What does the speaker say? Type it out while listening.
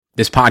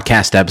This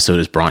podcast episode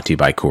is brought to you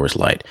by Coors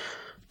Light.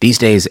 These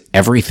days,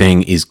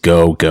 everything is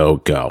go, go,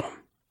 go.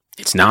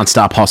 It's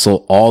nonstop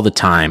hustle all the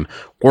time.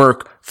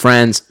 Work,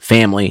 friends,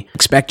 family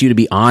expect you to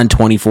be on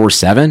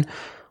 24/7.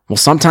 Well,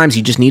 sometimes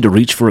you just need to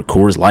reach for a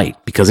Coors Light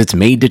because it's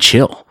made to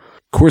chill.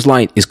 Coors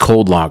Light is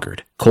cold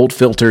lagered, cold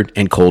filtered,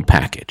 and cold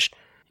packaged.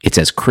 It's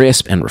as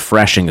crisp and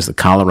refreshing as the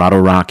Colorado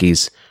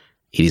Rockies.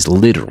 It is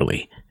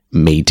literally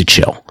made to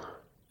chill.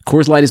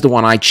 Coors Light is the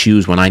one I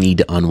choose when I need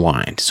to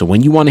unwind. So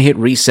when you want to hit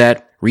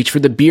reset, reach for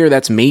the beer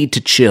that's made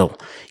to chill.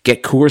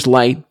 Get Coors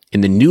Light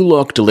in the new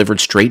look delivered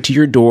straight to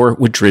your door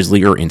with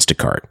Drizzly or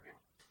Instacart.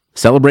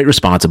 Celebrate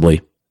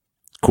responsibly.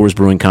 Coors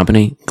Brewing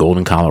Company,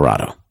 Golden,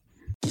 Colorado.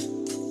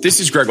 This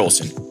is Greg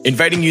Olson,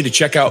 inviting you to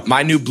check out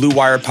my new Blue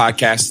Wire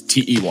podcast,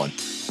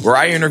 TE1, where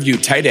I interview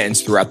tight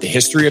ends throughout the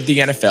history of the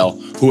NFL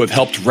who have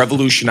helped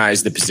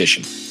revolutionize the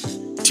position.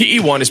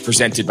 TE1 is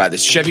presented by the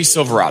Chevy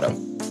Silverado.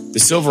 The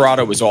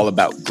Silverado is all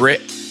about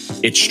grit.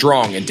 It's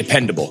strong and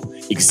dependable,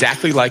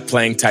 exactly like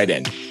playing tight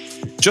end.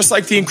 Just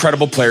like the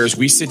incredible players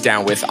we sit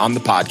down with on the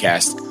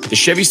podcast, the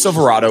Chevy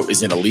Silverado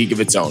is in a league of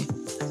its own.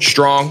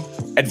 Strong,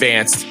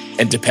 advanced,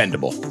 and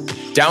dependable.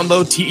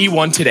 Download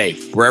TE1 today,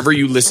 wherever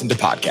you listen to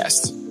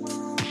podcasts.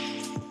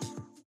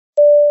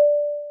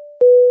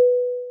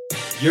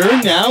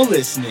 You're now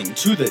listening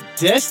to the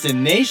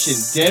Destination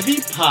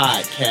Devy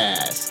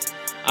podcast.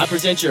 I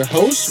present your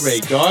host, Ray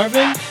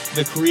Garvin,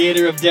 the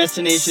creator of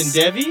Destination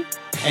Devy,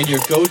 and your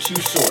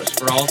go-to source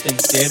for all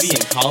things Devy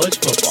and college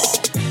football.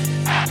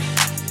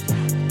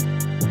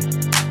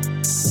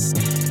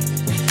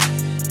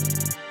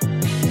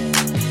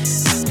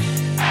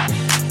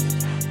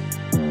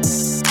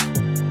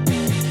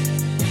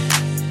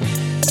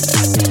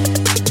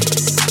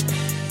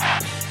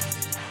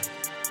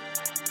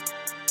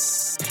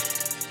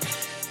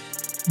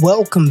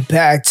 Welcome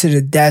back to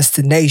the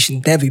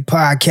Destination Devy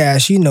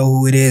podcast. You know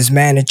who it is,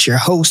 man. It's your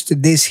host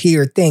of this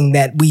here thing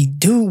that we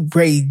do,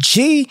 Ray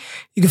G.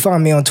 You can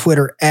find me on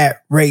Twitter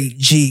at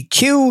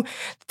RayGQ.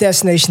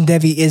 Destination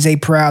Devy is a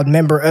proud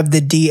member of the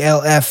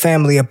DLF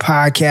family of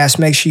podcasts.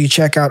 Make sure you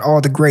check out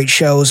all the great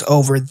shows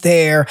over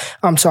there.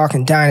 I'm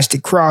talking Dynasty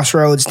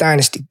Crossroads,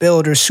 Dynasty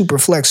Builders,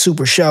 Superflex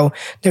Super Show.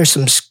 There's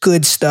some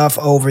good stuff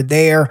over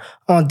there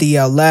on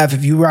DLF.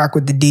 If you rock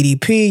with the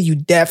DDP, you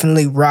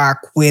definitely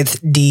rock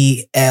with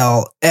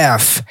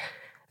DLF.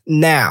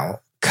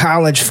 Now,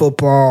 college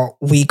football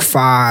week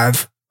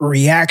 5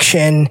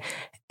 reaction.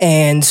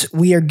 And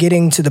we are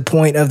getting to the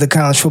point of the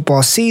college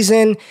football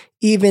season,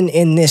 even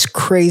in this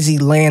crazy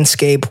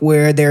landscape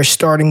where there's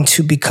starting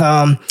to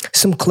become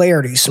some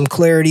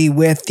clarity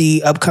with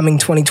the upcoming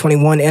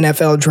 2021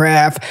 NFL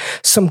draft,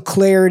 some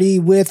clarity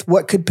with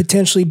what could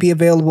potentially be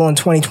available in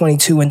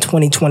 2022 and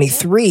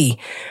 2023.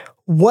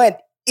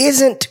 What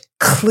isn't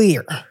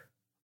clear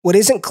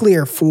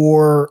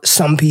for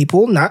some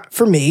people, not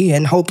for me,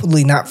 and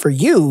hopefully not for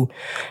you,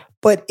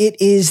 but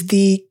it is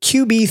the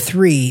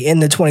QB3 in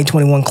the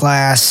 2021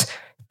 class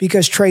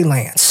because Trey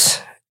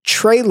Lance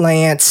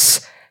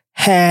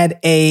had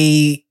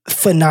a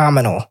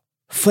phenomenal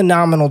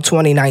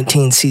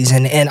 2019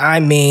 season. And I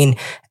mean,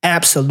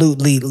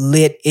 absolutely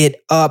lit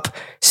it up.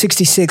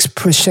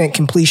 66%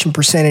 completion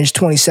percentage,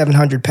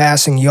 2,700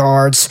 passing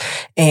yards,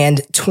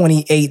 and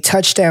 28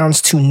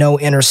 touchdowns to no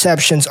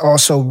interceptions.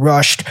 Also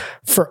rushed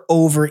for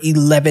over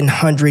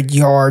 1,100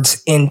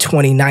 yards in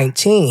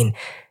 2019.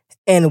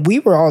 And we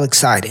were all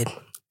excited.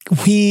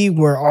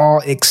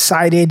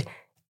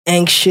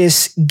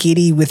 Anxious,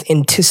 giddy with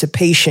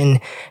anticipation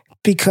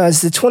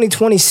because the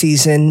 2020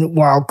 season,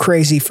 while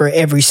crazy for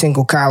every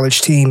single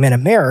college team in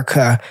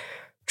America,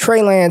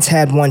 Trey Lance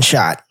had one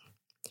shot.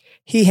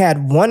 He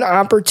had one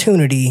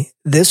opportunity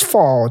this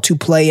fall to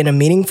play in a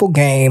meaningful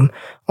game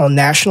on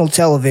national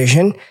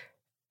television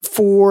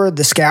for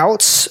the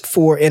scouts,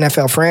 for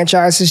NFL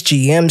franchises,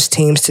 GMs,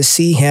 teams to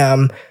see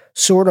him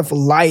sort of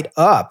light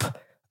up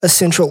a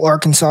Central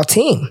Arkansas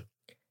team.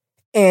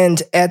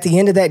 And at the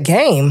end of that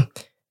game,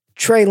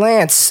 Trey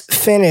Lance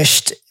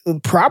finished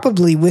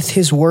probably with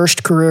his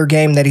worst career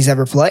game that he's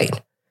ever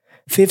played.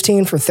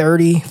 15 for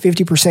 30,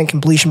 50%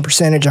 completion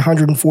percentage,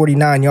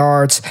 149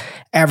 yards,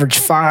 averaged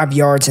 5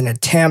 yards an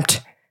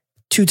attempt,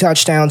 2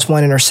 touchdowns,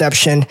 1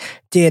 interception.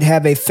 Did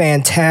have a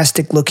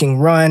fantastic looking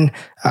run,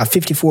 a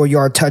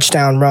 54-yard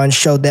touchdown run,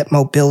 showed that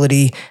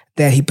mobility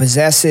that he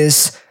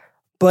possesses.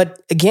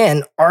 But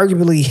again,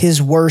 arguably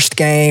his worst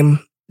game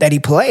that he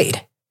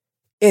played.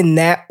 And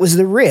that was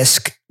the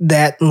risk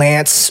that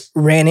Lance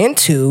ran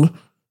into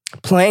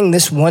playing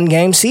this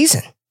one-game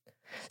season.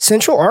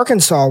 Central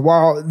Arkansas,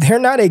 while they're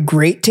not a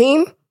great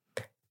team,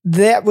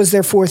 that was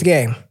their 4th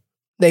game.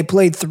 They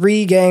played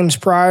 3 games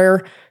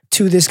prior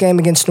to this game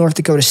against North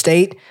Dakota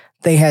State.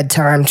 They had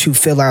time to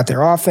fill out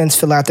their offense,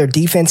 fill out their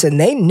defense, and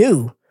they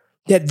knew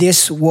that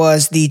this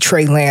was the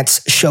Trey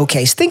Lance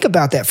showcase. Think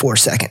about that for a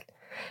second.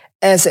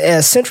 As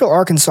a Central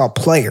Arkansas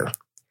player,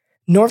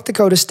 North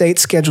Dakota State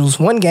schedules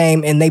one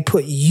game and they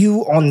put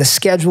you on the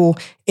schedule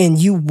and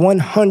you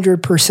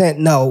 100%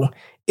 know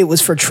it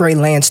was for Trey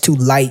Lance to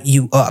light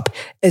you up.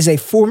 As a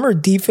former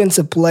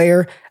defensive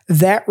player,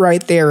 That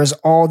right there is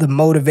all the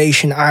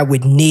motivation I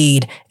would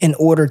need in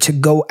order to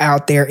go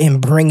out there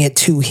and bring it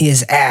to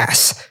his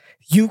ass.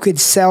 You could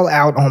sell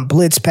out on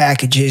blitz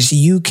packages.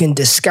 You can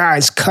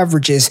disguise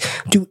coverages.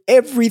 Do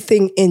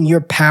everything in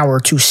your power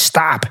to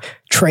stop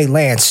Trey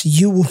Lance.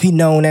 You will be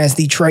known as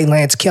the Trey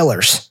Lance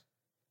killers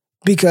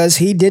because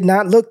he did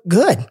not look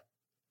good.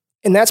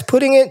 And that's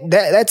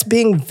that's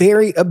being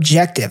very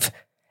objective.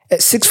 At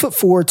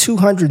 6'4",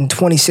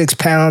 226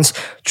 pounds,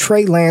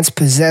 Trey Lance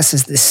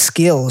possesses the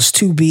skills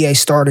to be a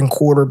starting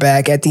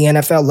quarterback at the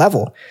NFL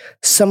level.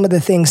 Some of the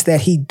things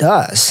that he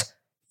does,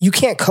 you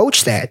can't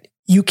coach that.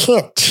 You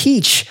can't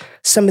teach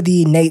some of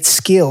the innate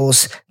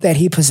skills that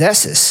he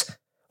possesses.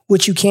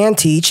 What you can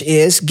teach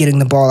is getting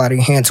the ball out of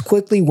your hands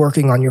quickly,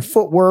 working on your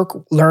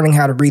footwork, learning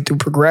how to read through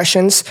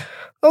progressions.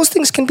 Those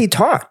things can be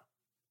taught.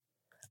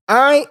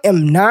 I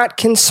am not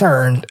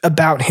concerned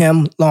about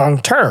him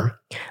long term.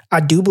 I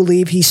do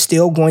believe he's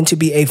still going to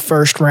be a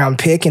first-round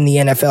pick in the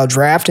NFL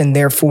draft and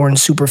therefore in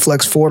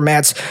Superflex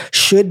formats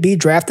should be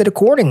drafted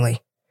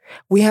accordingly.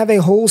 We have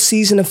a whole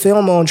season of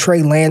film on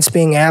Trey Lance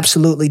being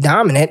absolutely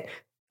dominant,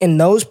 and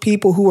those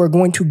people who are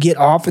going to get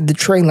off of the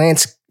Trey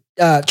Lance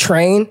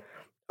train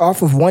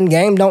off of one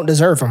game don't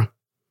deserve him.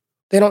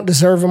 They don't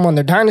deserve him on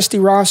their dynasty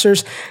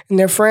rosters, and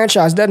their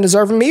franchise doesn't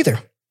deserve him either.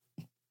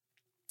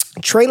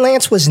 Trey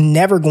Lance was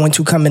never going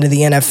to come into the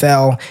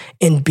NFL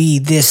and be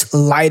this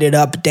lighted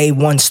up day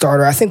one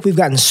starter. I think we've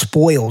gotten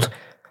spoiled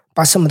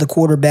by some of the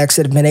quarterbacks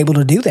that have been able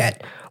to do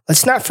that.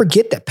 Let's not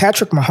forget that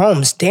Patrick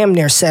Mahomes damn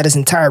near sat his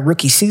entire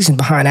rookie season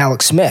behind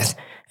Alex Smith,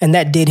 and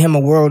that did him a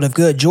world of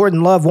good.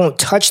 Jordan Love won't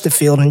touch the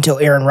field until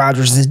Aaron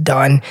Rodgers is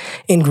done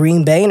in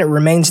Green Bay, and it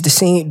remains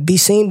to be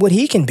seen what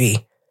he can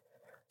be.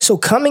 So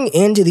coming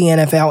into the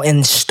NFL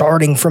and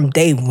starting from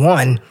day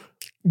one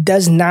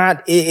it's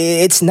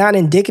not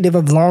indicative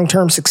of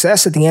long-term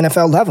success at the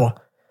NFL level.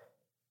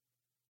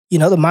 You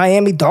know, the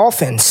Miami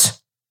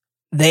Dolphins,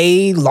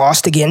 they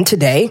lost again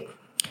today.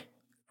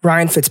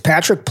 Ryan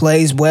Fitzpatrick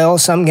plays well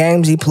some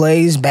games, he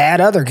plays bad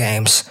other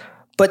games.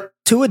 But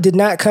Tua did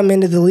not come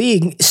into the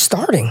league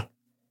starting.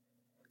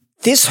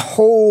 This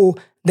whole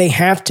they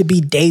have to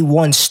be day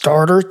one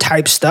starter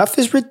type stuff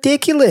is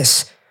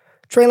ridiculous.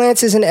 Trey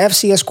Lance is an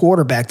FCS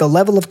quarterback. The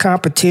level of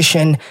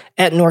competition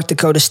at North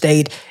Dakota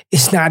State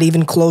is not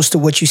even close to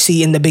what you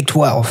see in the Big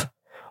 12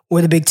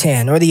 or the Big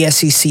 10 or the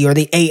SEC or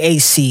the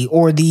AAC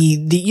or the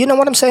you know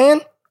what I'm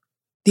saying?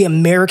 The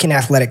American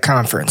Athletic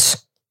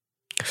Conference.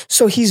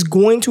 So he's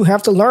going to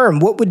have to learn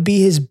what would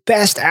be his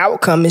best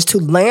outcome is to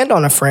land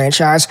on a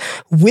franchise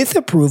with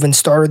a proven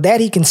starter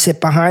that he can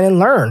sit behind and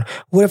learn.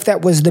 What if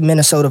that was the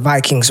Minnesota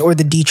Vikings or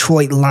the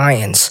Detroit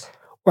Lions?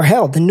 Or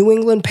hell, the New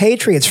England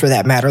Patriots for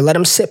that matter. Let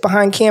him sit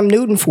behind Cam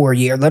Newton for a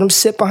year. Let him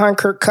sit behind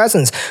Kirk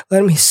Cousins.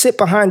 Let him sit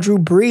behind Drew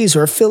Brees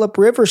or Phillip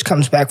Rivers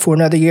comes back for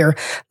another year.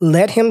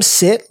 Let him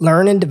sit,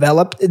 learn, and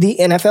develop the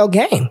NFL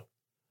game.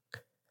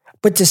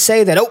 But to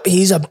say that, oh,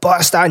 he's a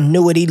bust, I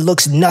knew it, he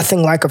looks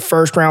nothing like a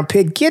first-round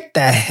pick, get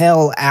the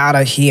hell out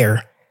of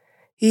here.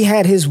 He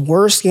had his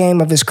worst game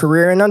of his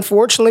career, and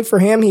unfortunately for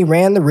him, he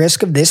ran the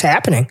risk of this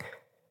happening.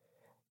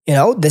 You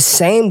know, the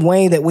same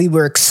way that we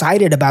were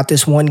excited about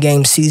this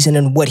one-game season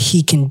and what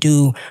he can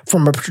do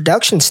from a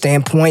production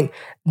standpoint,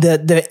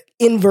 the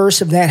inverse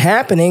of that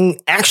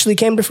happening actually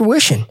came to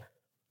fruition.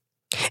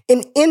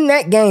 And in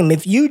that game,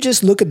 if you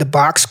just look at the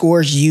box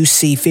scores, you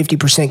see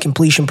 50%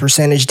 completion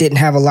percentage, didn't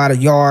have a lot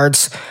of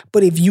yards.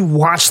 But if you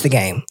watch the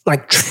game,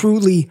 like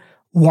truly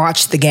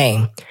watch the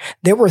game,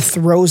 there were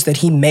throws that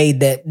he made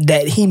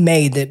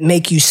that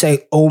make you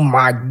say, oh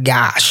my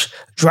gosh,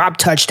 drop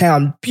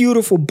touchdown,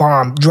 beautiful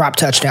bomb, drop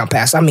touchdown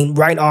pass. I mean,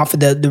 right off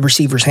of the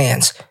receiver's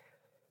hands.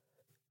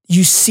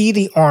 You see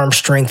the arm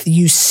strength,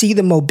 you see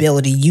the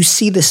mobility, you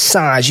see the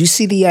size, you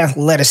see the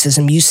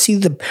athleticism, you see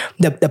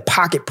the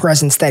pocket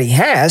presence that he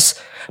has,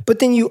 but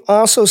then you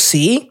also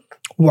see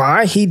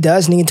why he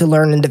does need to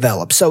learn and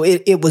develop. So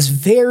it was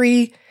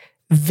very,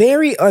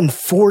 very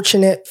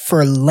unfortunate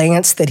for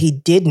Lance that he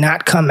did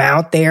not come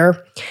out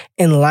there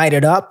and light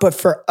it up. But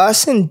for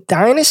us in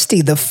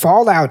Dynasty, the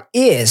fallout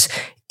is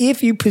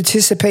if you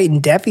participate in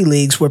Defi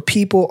leagues where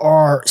people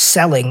are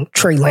selling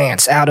Trey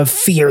Lance out of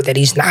fear that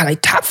he's not a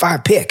top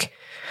 5 pick,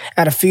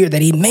 out of fear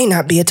that he may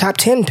not be a top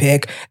 10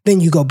 pick, then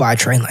you go buy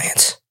Trey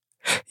Lance.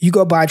 You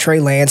go buy Trey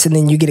Lance, and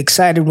then you get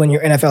excited when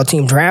your NFL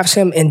team drafts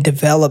him and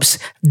develops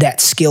that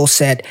skill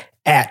set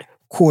at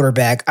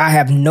quarterback. I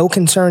have no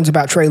concerns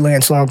about Trey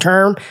Lance long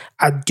term.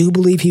 I do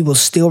believe he will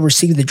still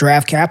receive the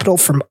draft capital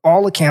from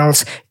all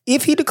accounts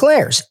if he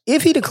declares.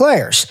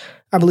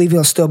 I believe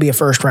he'll still be a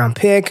first-round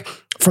pick.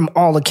 From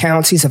all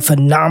accounts, he's a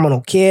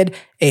phenomenal kid,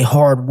 a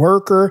hard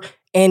worker,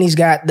 and he's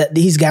got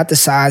the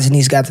size and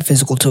he's got the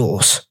physical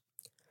tools.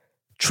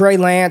 Trey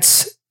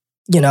Lance,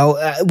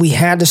 we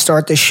had to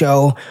start the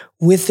show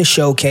with the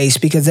showcase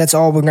because that's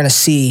all we're going to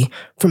see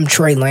from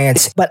Trey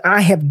Lance. But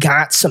I have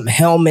got some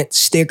helmet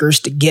stickers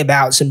to give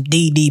out, some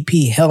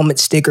DDP helmet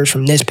stickers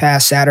from this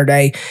past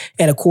Saturday.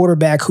 And a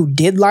quarterback who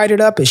did light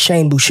it up is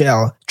Shane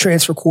Buechele,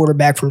 transfer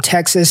quarterback from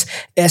Texas,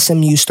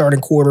 SMU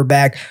starting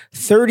quarterback,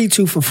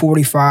 32 for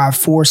 45,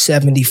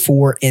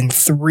 474 and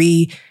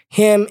 3.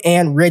 Him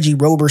and Reggie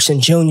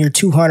Roberson Jr.,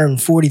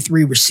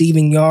 243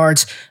 receiving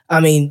yards. I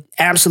mean,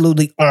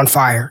 absolutely on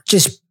fire.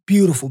 Just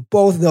beautiful.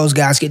 Both of those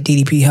guys get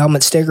DDP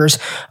helmet stickers.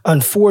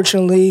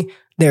 Unfortunately,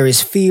 there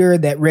is fear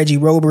that Reggie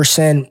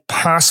Roberson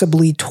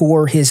possibly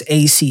tore his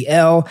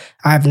ACL.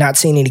 I have not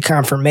seen any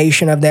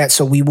confirmation of that,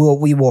 so we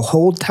will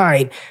hold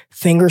tight,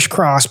 fingers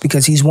crossed,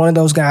 because he's one of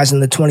those guys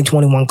in the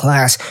 2021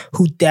 class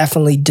who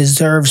definitely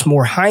deserves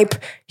more hype.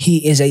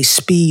 He is a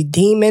speed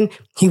demon.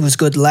 He was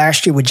good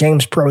last year with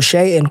James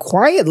Prochet, and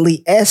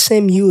quietly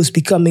SMU is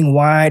becoming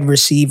wide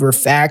receiver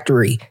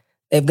factory.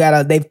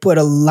 They've put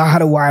a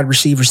lot of wide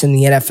receivers in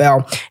the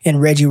NFL,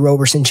 and Reggie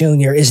Roberson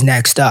Jr. is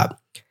next up.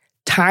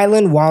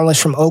 Tylan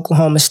Wallace from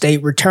Oklahoma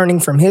State, returning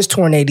from his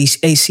torn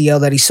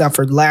ACL that he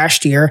suffered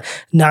last year,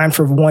 9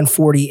 for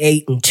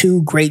 148 and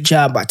 2. Great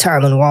job by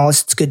Tylan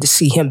Wallace. It's good to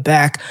see him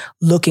back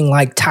looking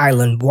like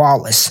Tylan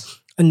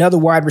Wallace. Another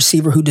wide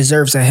receiver who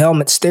deserves a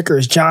helmet sticker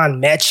is John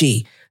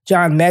Mechie.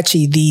 John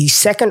Mechie, the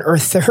second or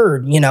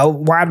third,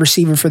 wide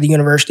receiver for the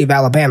University of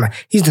Alabama.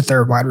 He's the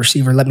third wide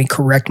receiver. Let me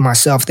correct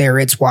myself there.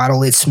 It's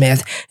Waddle, it's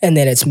Smith, and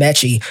then it's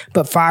Mechie.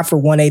 But 5 for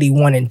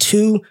 181 and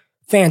 2.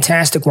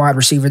 Fantastic wide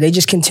receiver. They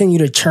just continue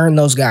to churn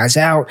those guys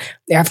out.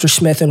 After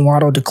Smith and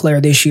Waddle declare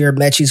this year,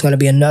 Mechie's going to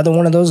be another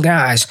one of those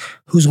guys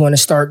who's going to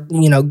start,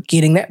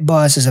 getting that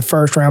buzz as a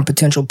first-round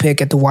potential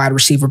pick at the wide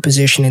receiver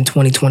position in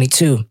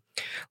 2022.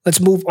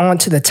 Let's move on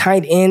to the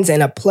tight ends,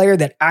 and a player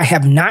that I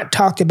have not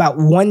talked about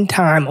one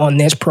time on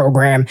this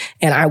program,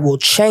 and I will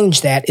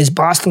change that, is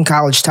Boston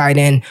College tight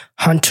end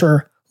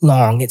Hunter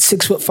Long. At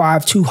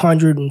 6'5",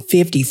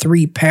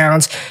 253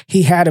 pounds.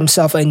 He had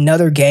himself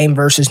another game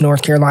versus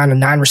North Carolina,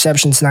 9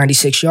 receptions,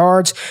 96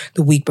 yards.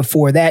 The week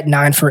before that,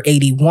 9 for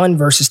 81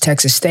 versus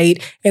Texas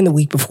State. And the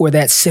week before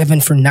that,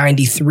 7 for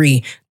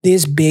 93.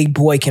 This big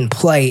boy can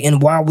play.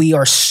 And while we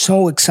are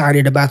so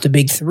excited about the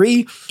big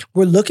three,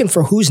 we're looking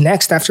for who's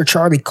next after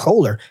Charlie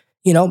Kolar.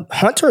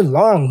 Hunter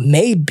Long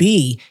may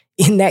be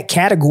in that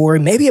category,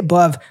 maybe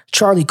above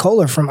Charlie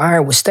Kolar from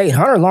Iowa State.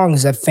 Hunter Long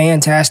is a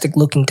fantastic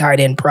looking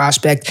tight end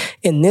prospect,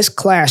 and this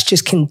class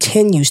just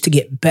continues to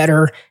get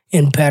better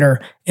and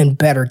better and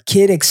better.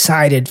 Get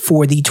excited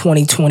for the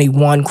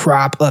 2021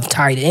 crop of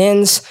tight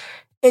ends.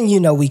 And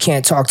we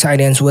can't talk tight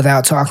ends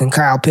without talking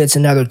Kyle Pitts,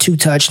 another 2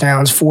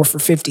 touchdowns, 4 for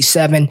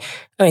 57.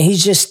 I mean,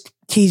 he's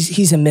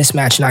a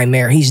mismatch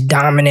nightmare. He's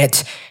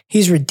dominant.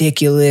 He's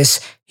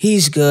ridiculous.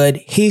 He's good.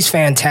 He's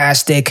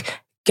fantastic.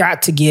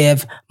 Got to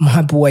give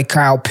my boy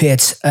Kyle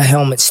Pitts a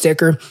helmet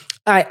sticker.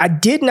 I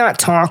did not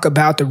talk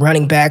about the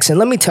running backs. And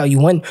let me tell you,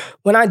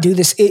 when I do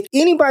this,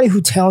 anybody who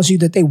tells you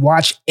that they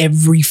watch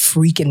every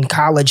freaking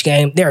college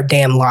game, they're a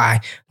damn lie.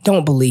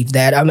 Don't believe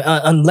that.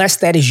 Unless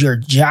that is your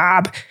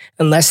job,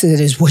 unless it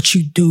is what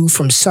you do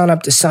from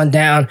sunup to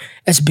sundown,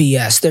 that's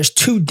BS. There's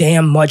too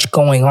damn much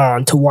going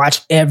on to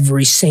watch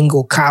every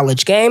single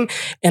college game.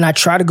 And I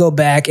try to go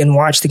back and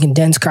watch the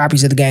condensed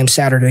copies of the game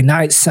Saturday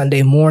night,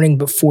 Sunday morning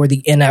before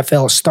the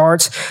NFL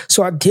starts.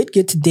 So I did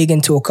get to dig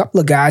into a couple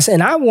of guys,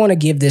 and I want to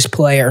give this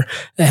player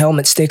a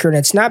helmet sticker. And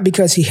it's not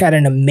because he had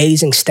an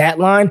amazing stat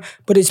line,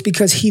 but it's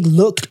because he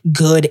looked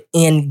good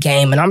in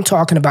game. And I'm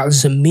talking about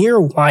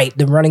Zamir White,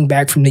 the running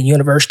back from the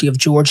University of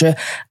Georgia.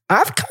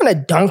 I've kind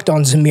of dunked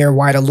on Zamir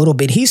White a little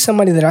bit. He's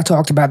somebody that I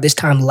talked about this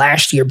time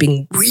last year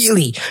being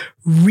really,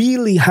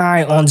 really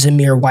high on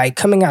Zamir White.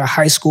 Coming out of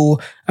high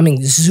school,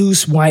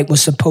 Zeus White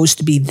was supposed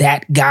to be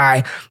that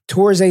guy.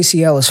 Tore his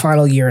ACL his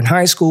final year in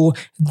high school.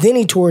 Then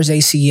he tore his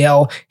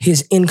ACL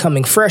his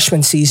incoming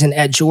freshman season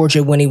at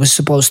Georgia when he was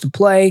supposed to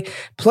play.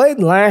 Played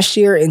last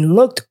year and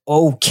looked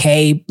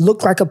okay.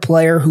 Looked like a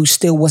player who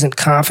still wasn't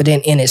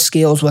confident in his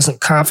skills, wasn't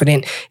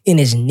confident in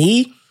his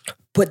knee.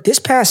 But this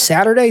past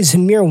Saturday,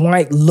 Zamir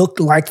White looked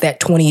like that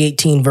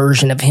 2018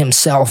 version of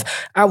himself.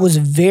 I was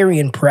very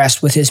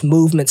impressed with his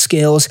movement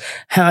skills,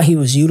 how he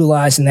was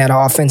utilizing that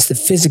offense, the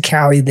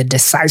physicality, the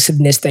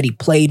decisiveness that he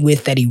played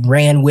with, that he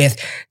ran with.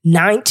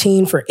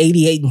 19 for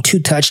 88 and 2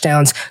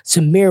 touchdowns.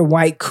 Zamir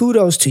White,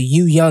 kudos to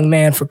you, young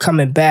man, for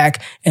coming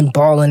back and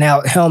balling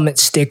out. Helmet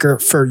sticker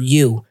for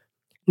you.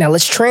 Now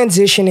let's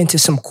transition into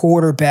some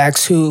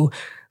quarterbacks who,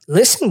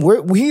 listen,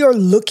 we are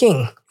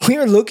looking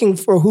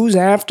for who's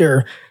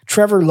after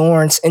Trevor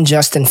Lawrence and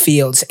Justin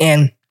Fields.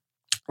 And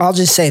I'll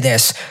just say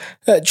this.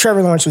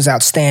 Trevor Lawrence was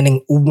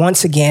outstanding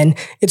once again.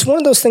 It's one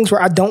of those things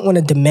where I don't want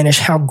to diminish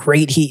how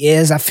great he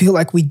is. I feel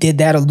like we did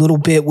that a little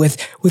bit with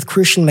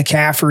Christian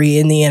McCaffrey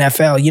in the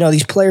NFL.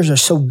 These players are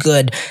so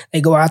good.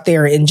 They go out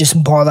there and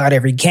just ball out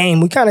every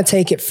game. We kind of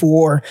take it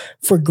for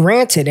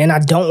granted, and I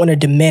don't want to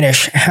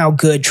diminish how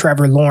good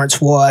Trevor Lawrence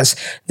was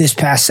this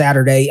past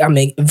Saturday.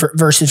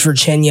 Versus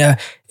Virginia.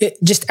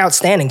 Just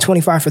outstanding.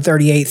 25 for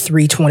 38,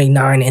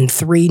 329 and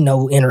 3,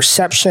 no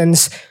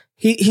interceptions.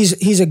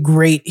 He's a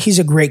great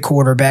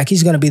quarterback.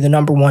 He's going to be the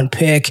number one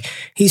pick.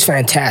 He's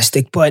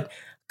fantastic. But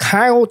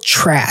Kyle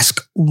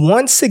Trask,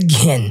 once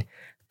again,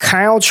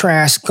 Kyle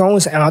Trask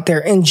goes out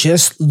there and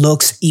just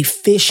looks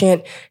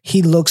efficient.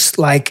 He looks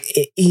like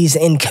he's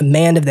in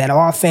command of that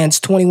offense.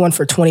 21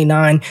 for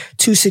 29,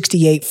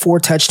 268, 4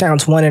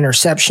 touchdowns, 1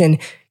 interception.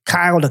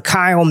 Kyle to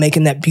Kyle,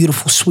 making that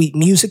beautiful, sweet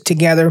music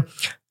together.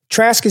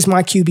 Trask is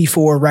my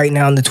QB4 right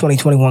now in the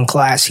 2021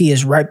 class. He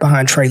is right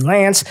behind Trey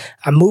Lance.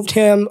 I've got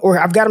him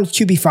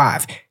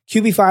QB5.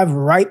 QB5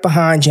 right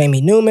behind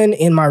Jamie Newman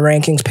in my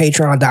rankings,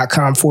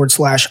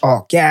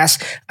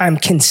 patreon.com/allgas. I'm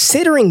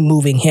considering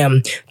moving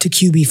him to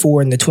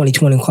QB4 in the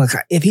 2020 class.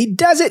 If he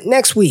does it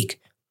next week,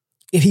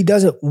 if he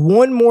does it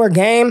one more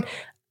game,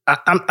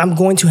 I'm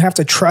going to have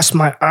to trust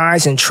my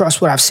eyes and trust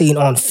what I've seen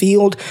on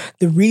field.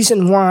 The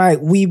reason why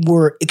we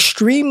were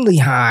extremely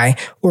high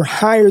or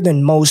higher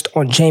than most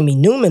on Jamie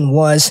Newman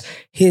was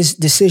his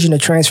decision to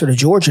transfer to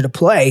Georgia to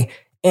play,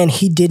 and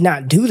he did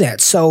not do that.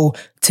 So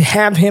to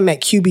have him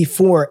at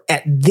QB4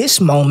 at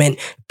this moment,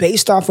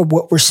 based off of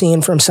what we're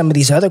seeing from some of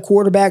these other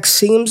quarterbacks,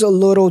 seems a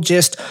little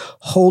just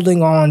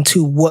holding on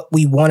to what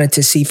we wanted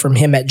to see from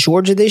him at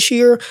Georgia this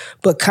year.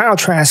 But Kyle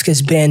Trask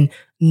has been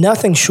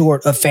nothing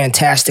short of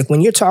fantastic.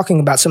 When you're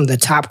talking about some of the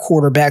top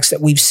quarterbacks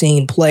that we've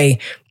seen play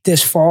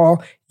this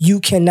fall,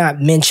 you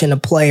cannot mention a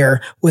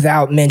player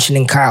without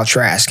mentioning Kyle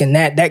Trask. And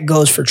that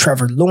goes for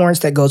Trevor Lawrence.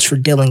 That goes for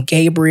Dylan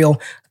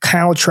Gabriel.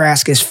 Kyle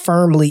Trask is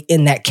firmly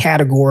in that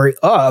category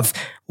of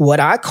what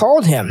I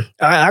called him.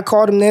 I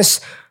called him this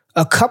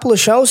a couple of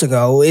shows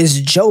ago,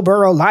 is Joe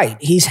Burrow light.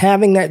 He's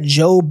having that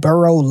Joe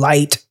Burrow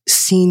light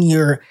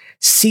senior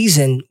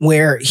season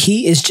where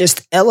he is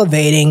just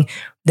elevating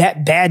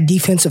that bad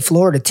defensive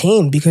Florida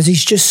team because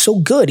he's just so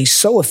good. He's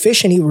so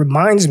efficient. He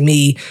reminds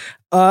me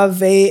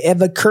of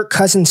a Kirk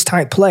Cousins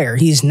type player.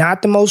 He's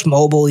not the most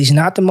mobile. He's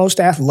not the most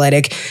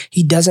athletic.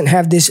 He doesn't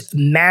have this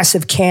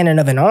massive cannon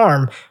of an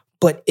arm,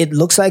 but it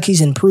looks like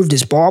he's improved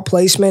his ball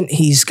placement.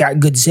 He's got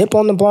good zip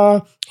on the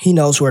ball. He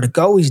knows where to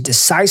go. He's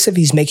decisive.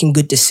 He's making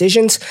good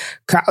decisions.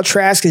 Kyle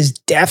Trask is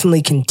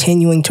definitely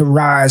continuing to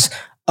rise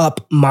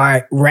up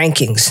my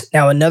rankings.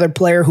 Now, another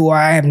player who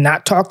I have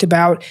not talked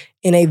about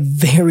in a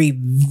very,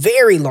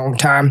 very long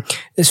time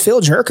is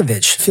Phil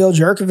Jurkovich. Phil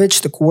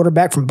Jurkovich, the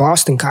quarterback from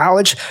Boston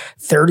College,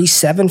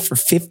 37 for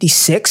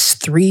 56,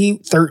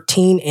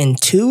 313 and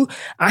 2.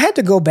 I had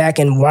to go back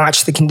and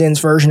watch the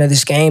condensed version of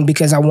this game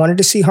because I wanted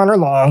to see Hunter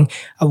Long.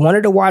 I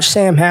wanted to watch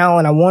Sam Howell,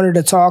 and I wanted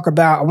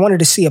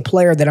to see a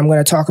player that I'm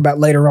going to talk about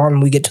later on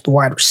when we get to the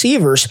wide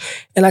receivers.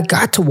 And I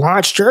got to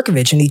watch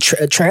Jurkovich, and he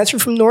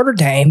transferred from Notre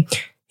Dame.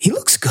 He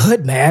looks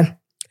good, man.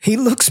 He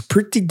looks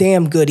pretty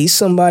damn good. He's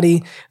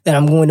somebody that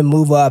I'm going to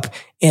move up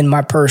in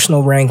my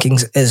personal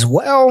rankings as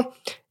well.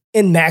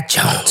 And Mac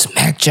Jones,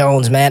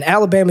 man.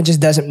 Alabama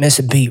just doesn't miss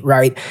a beat,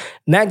 right?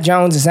 Mac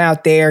Jones is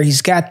out there.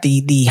 He's got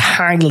the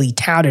highly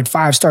touted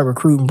 5-star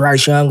recruit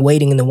Bryce Young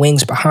waiting in the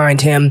wings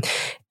behind him.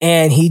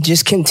 And he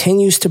just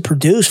continues to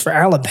produce for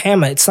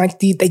Alabama. It's like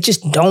they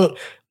just don't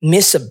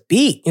miss a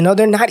beat. You know,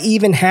 they're not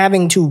even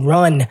having to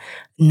run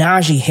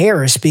Najee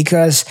Harris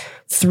because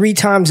 3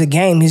 times a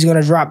game, he's going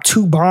to drop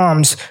 2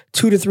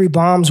 to 3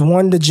 bombs,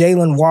 1 to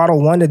Jalen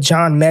Waddle, 1 to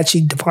John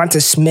Mechie,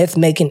 Devonta Smith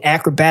making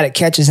acrobatic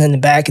catches in the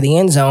back of the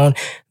end zone.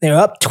 They're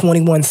up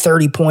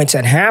 21-30 points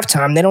at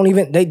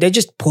halftime. They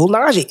just pull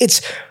Najee.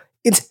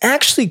 It's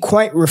actually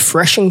quite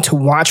refreshing to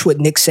watch what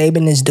Nick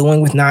Saban is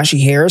doing with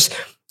Najee Harris.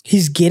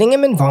 He's getting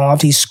him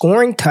involved. He's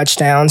scoring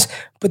touchdowns,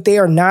 but they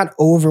are not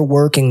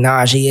overworking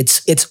Najee.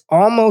 It's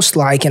almost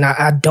like, and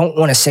I don't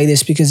want to say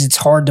this because it's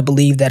hard to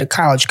believe that a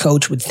college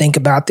coach would think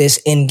about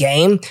this in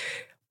game,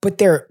 but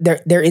they're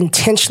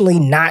intentionally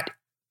not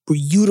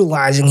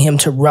utilizing him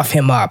to rough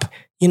him up.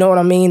 You know what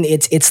I mean?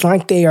 It's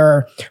like they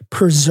are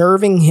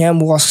preserving him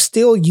while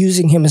still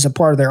using him as a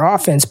part of their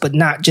offense, but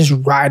not just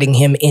riding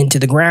him into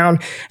the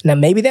ground. Now,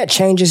 maybe that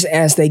changes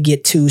as they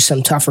get to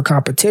some tougher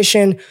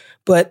competition.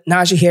 But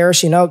Najee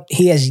Harris,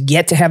 he has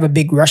yet to have a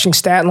big rushing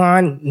stat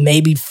line.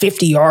 Maybe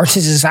 50 yards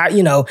is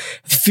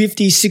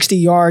 50, 60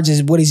 yards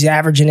is what he's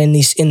averaging in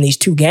these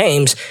 2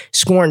 games,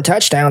 scoring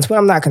touchdowns. But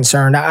I'm not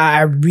concerned.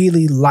 I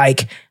really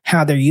like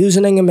how they're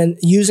using him and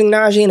using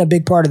Najee, and a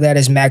big part of that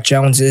is Mac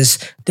Jones's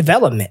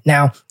development.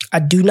 Now, I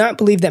do not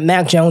believe that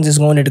Mac Jones is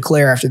going to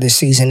declare after this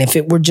season. If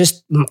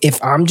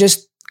I'm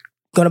just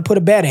going to put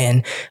a bet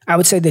in, I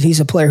would say that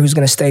he's a player who's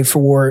going to stay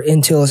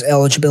until his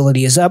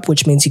eligibility is up,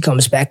 which means he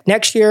comes back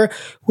next year,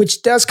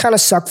 which does kind of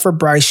suck for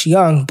Bryce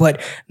Young.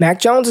 But Mac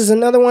Jones is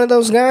another one of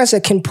those guys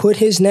that can put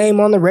his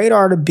name on the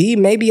radar to be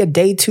maybe a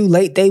day 2,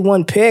 late day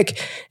 1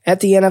 pick at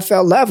the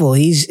NFL level.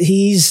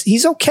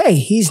 He's okay.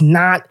 He's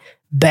not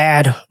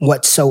bad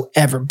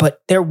whatsoever.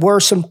 But there were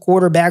some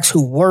quarterbacks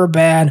who were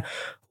bad.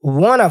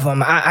 One of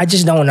them, I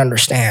just don't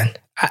understand.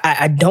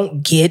 I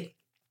don't get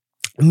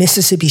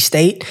Mississippi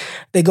State.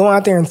 They go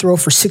out there and throw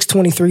for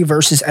 623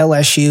 versus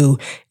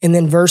LSU, and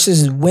then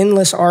versus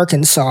winless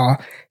Arkansas,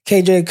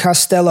 KJ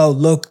Costello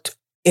looked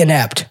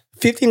inept.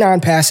 59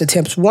 pass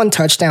attempts, 1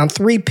 touchdown,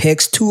 3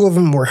 picks. 2 of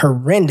them were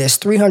horrendous,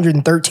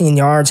 313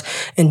 yards.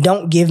 And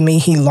don't give me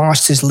he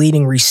lost his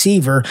leading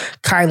receiver,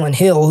 Kylan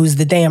Hill, who's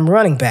the damn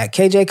running back.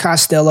 KJ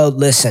Costello,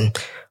 listen,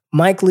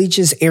 Mike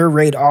Leach's air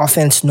raid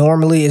offense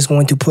normally is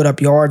going to put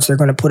up yards. They're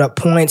going to put up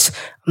points.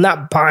 I'm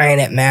not buying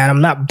it, man.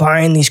 I'm not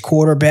buying these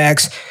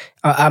quarterbacks.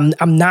 I'm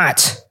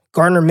not.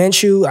 Gardner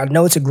Minshew, I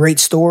know it's a great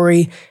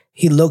story.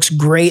 He looks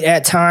great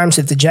at times.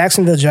 If the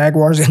Jacksonville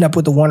Jaguars end up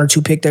with the 1 or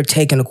 2 pick, they're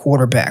taking a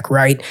quarterback,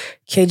 right?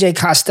 KJ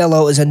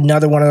Costello is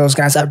another one of those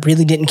guys. I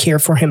really didn't care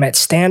for him at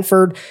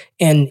Stanford.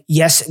 And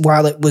yes,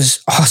 while it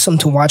was awesome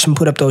to watch him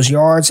put up those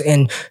yards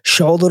and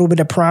show a little bit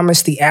of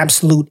promise, the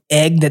absolute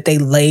egg that they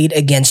laid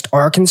against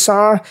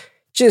Arkansas,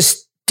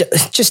 just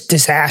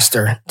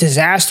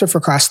disaster for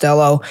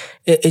Costello.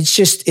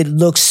 It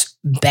looks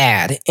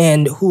bad.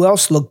 And who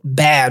else looked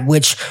bad?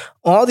 Which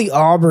all the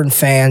Auburn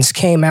fans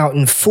came out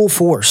in full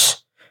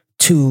force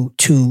to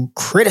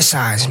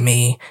criticize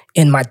me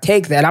in my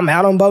take that I'm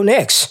out on Bo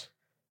Nix.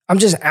 I'm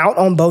just out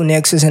on Bo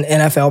Nix as an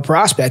NFL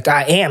prospect.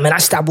 I am, and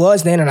I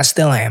was then, and I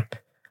still am.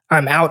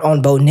 I'm out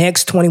on Bo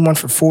Nix, 21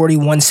 for 40,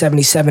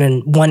 177,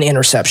 and 1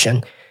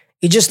 interception.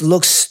 It just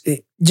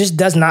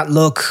doesn't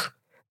look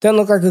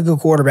like a good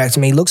quarterback to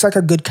me. Looks like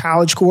a good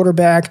college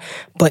quarterback,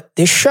 but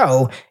this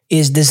show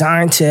is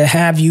designed to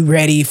have you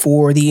ready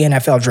for the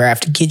NFL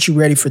draft, to get you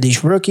ready for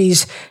these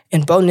rookies.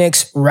 And Bo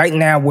Nix, right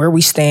now, where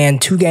we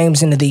stand, 2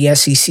 games into the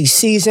SEC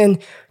season,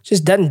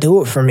 just doesn't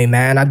do it for me,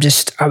 man.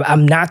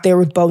 I'm not there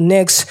with Bo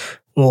Nix.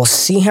 We'll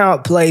see how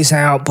it plays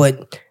out,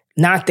 but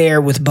not there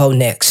with Bo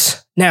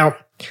Nix. Now,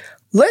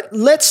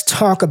 let's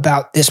talk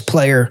about this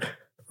player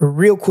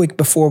real quick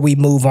before we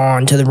move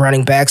on to the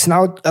running backs.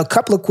 And a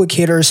couple of quick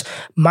hitters.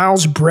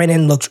 Miles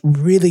Brennan looked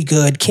really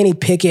good. Kenny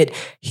Pickett,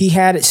 he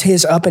had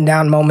his up and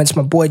down moments.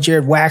 My boy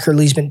Jared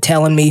Wackerly's been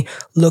telling me,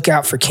 look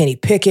out for Kenny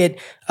Pickett.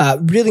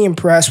 Really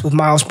impressed with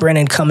Miles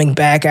Brennan coming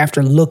back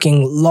after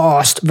looking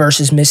lost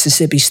versus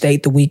Mississippi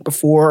State the week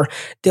before.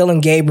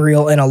 Dylan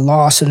Gabriel in a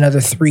loss, another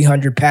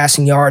 300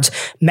 passing yards.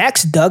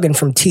 Max Duggan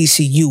from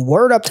TCU.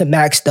 Word up to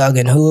Max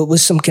Duggan, who it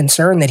was some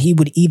concern that he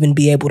would even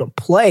be able to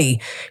play,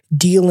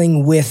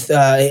 dealing with,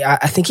 I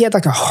think he had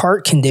like a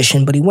heart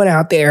condition, but he went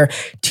out there.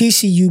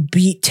 TCU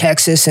beat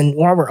Texas. And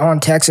while we're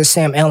on Texas,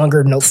 Sam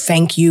Ehlinger, no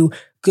thank you.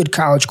 Good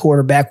college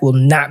quarterback will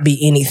not be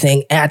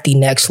anything at the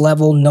next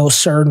level. No,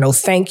 sir. No,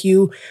 thank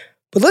you.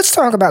 But let's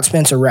talk about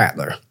Spencer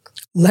Rattler.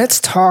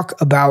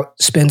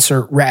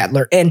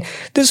 And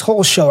this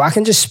whole show, I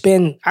could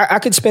spend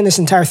this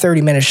entire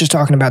 30 minutes just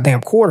talking about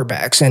damn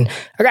quarterbacks. And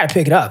I got to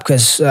pick it up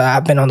because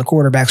I've been on the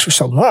quarterbacks for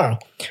so long.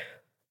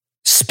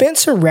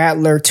 Spencer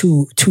Rattler,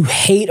 to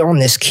hate on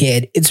this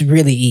kid, it's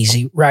really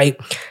easy, right?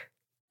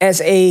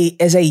 As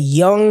a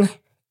young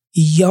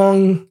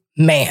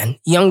man,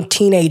 young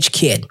teenage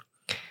kid,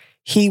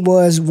 he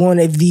was one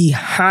of the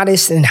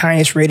hottest and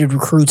highest rated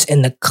recruits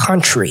in the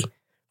country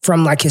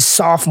from like his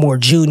sophomore,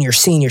 junior,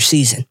 senior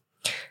season.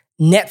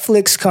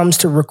 Netflix comes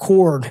to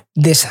record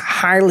this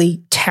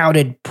highly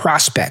touted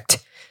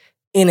prospect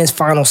in his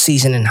final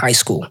season in high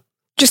school.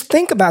 Just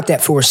think about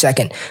that for a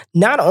second.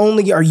 Not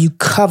only are you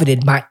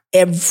coveted by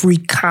every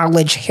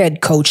college head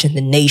coach in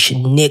the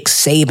nation, Nick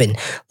Saban,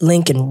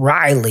 Lincoln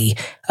Riley,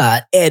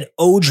 Ed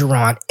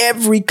Orgeron,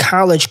 every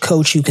college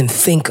coach you can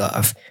think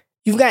of,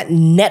 you've got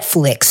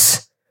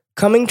Netflix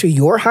coming to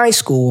your high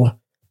school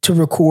to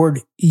record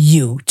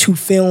you, to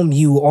film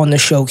you on the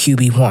show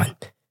QB1.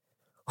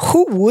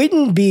 Who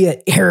wouldn't be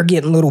an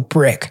arrogant little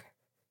prick?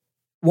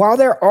 While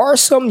there are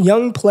some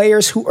young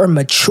players who are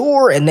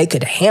mature and they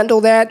could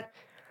handle that,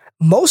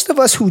 most of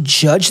us who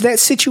judge that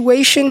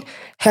situation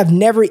have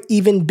never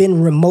even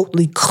been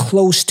remotely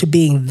close to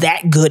being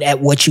that good at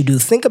what you do.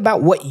 Think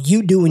about what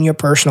you do in your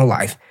personal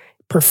life,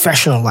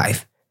 professional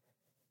life.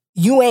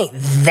 You ain't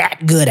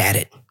that good at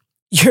it.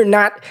 You're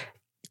not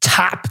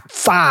top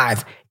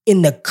 5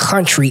 in the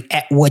country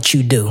at what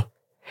you do.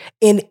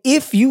 And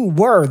if you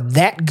were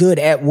that good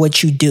at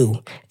what you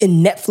do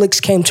and Netflix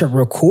came to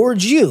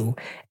record you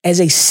as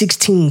a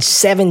 16,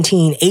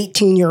 17,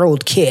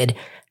 18-year-old kid,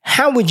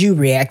 how would you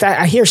react?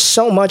 I hear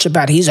so much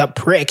about he's a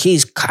prick,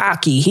 he's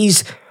cocky,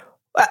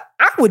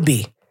 I would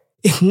be.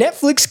 If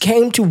Netflix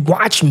came to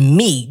watch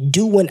me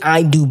do what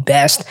I do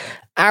best,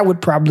 I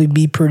would probably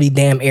be pretty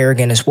damn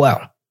arrogant as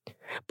well.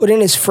 But in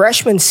his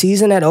freshman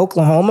season at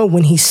Oklahoma,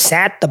 when he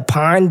sat the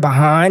pine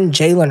behind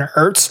Jalen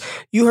Hurts,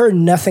 you heard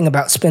nothing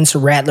about Spencer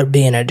Rattler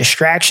being a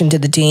distraction to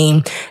the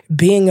team,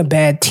 being a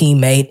bad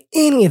teammate,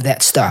 any of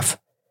that stuff.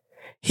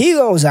 He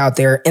goes out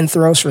there and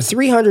throws for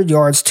 300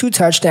 yards, 2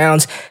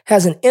 touchdowns,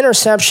 has an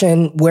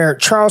interception where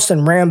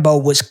Charleston Rambo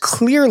was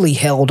clearly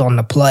held on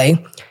the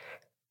play.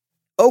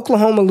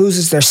 Oklahoma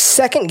loses their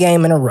second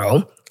game in a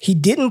row. He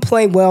didn't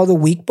play well the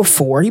week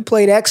before. He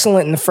played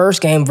excellent in the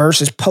first game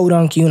versus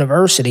Podunk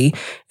University,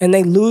 and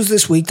they lose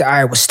this week to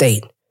Iowa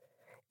State.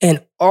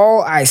 And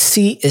all I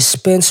see is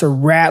Spencer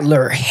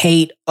Rattler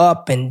hate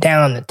up and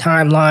down the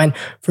timeline.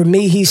 For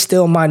me, he's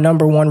still my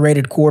number 1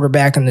 rated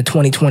quarterback in the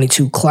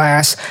 2022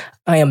 class.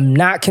 I am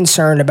not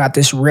concerned about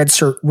this red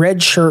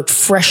shirt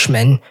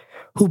freshman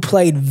who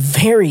played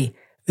very,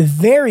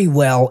 very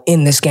well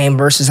in this game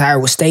versus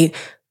Iowa State.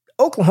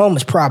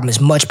 Oklahoma's problem is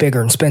much bigger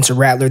than Spencer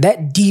Rattler.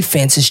 That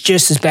defense is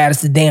just as bad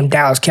as the damn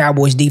Dallas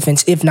Cowboys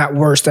defense, if not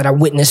worse, that I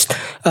witnessed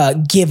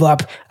give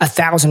up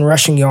 1,000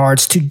 rushing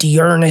yards to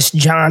Dearness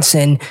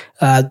Johnson,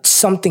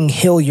 something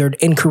Hilliard,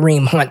 and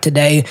Kareem Hunt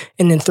today,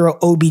 and then throw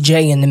OBJ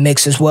in the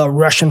mix as well,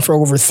 rushing for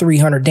over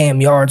 300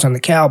 damn yards on the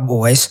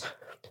Cowboys.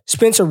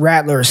 Spencer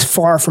Rattler is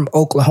far from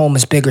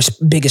Oklahoma's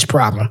biggest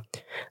problem.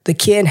 The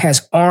kid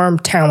has arm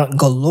talent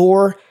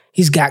galore.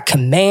 He's got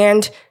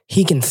command.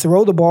 He can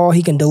throw the ball.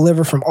 He can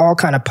deliver from all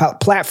kind of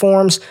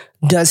platforms.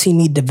 Does he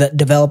need to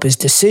develop his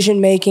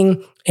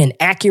decision-making and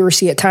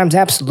accuracy at times?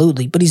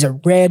 Absolutely. But he's a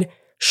red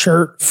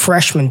shirt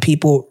freshman,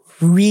 people.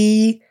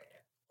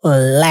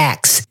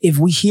 Relax. If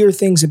we hear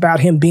things about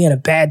him being a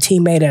bad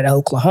teammate at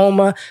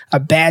Oklahoma, a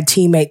bad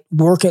teammate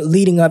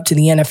leading up to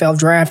the NFL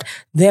draft,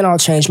 then I'll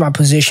change my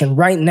position.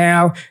 Right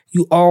now,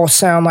 you all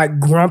sound like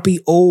grumpy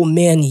old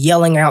men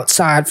yelling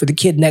outside for the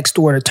kid next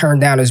door to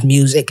turn down his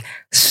music.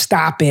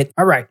 Stop it.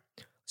 All right.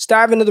 Let's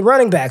dive into the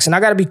running backs, and I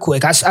got to be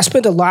quick. I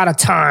spent a lot of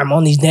time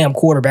on these damn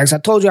quarterbacks. I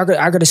told you I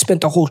could have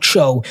spent the whole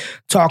show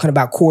talking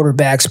about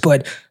quarterbacks,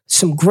 but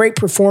some great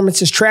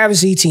performances.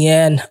 Travis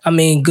Etienne, I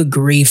mean, good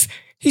grief.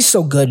 He's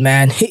so good,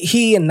 man.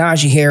 He and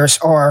Najee Harris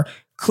are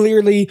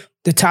clearly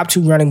the top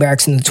two running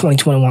backs in the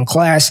 2021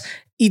 class.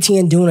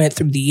 Etienne doing it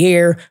through the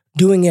air,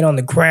 doing it on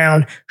the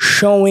ground,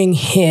 showing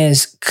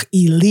his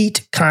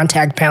elite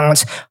contact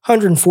balance,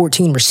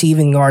 114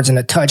 receiving yards and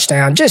a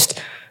touchdown.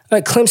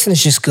 Clemson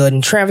is just good.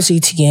 And Travis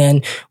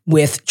Etienne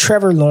with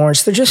Trevor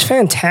Lawrence, they're just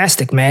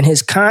fantastic, man.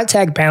 His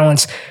contact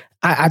balance,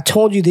 I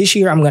told you this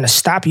year I'm going to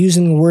stop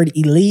using the word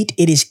elite.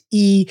 It is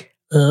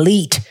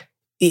elite.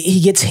 He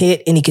gets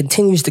hit and he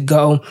continues to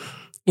go.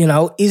 You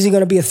know, is he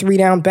going to be a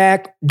 3-down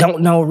back?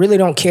 Don't know. Really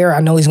don't care. I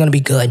know he's going to be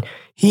good.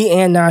 He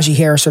and Najee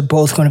Harris are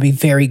both going to be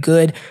very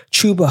good.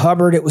 Chuba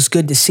Hubbard, it was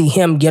good to see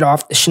him get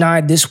off the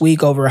schneid this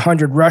week, over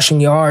 100 rushing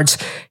yards.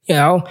 You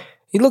know,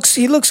 he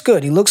looks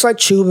good. He looks like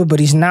Chuba,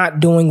 but he's not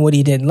doing what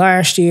he did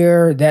last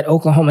year. That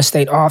Oklahoma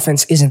State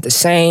offense isn't the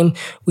same.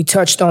 We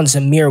touched on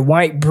Zamir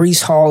White.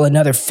 Breece Hall,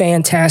 another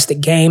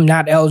fantastic game,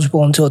 not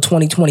eligible until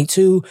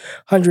 2022.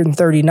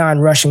 139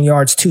 rushing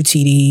yards, 2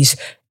 TDs.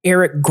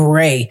 Eric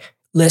Gray.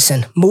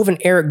 Listen, moving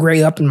Eric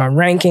Gray up in my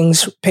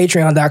rankings,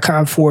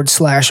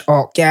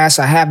 patreon.com/altgas.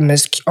 I have him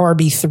as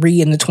RB3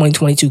 in the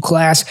 2022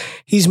 class.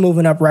 He's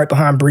moving up right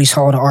behind Breece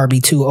Hall to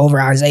RB2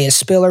 over Isaiah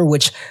Spiller,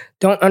 which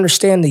don't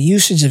understand the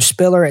usage of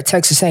Spiller at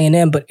Texas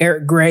A&M, but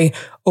Eric Gray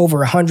over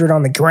 100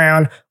 on the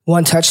ground,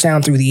 1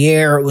 touchdown through the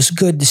air. It was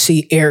good to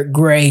see Eric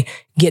Gray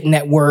getting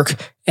that work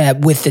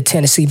with the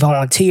Tennessee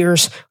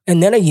Volunteers.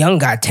 And then a young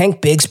guy,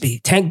 Tank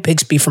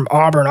Bigsby from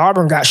Auburn.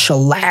 Auburn got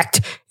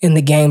shellacked in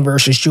the game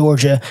versus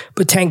Georgia,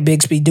 but Tank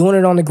Bigsby doing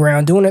it on the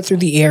ground, doing it through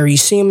the air. You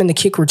see him in the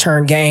kick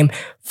return game.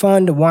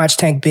 Fun to watch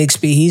Tank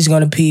Bigsby. He's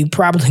going to be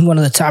probably one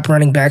of the top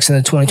running backs in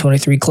the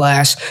 2023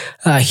 class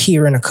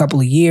here in a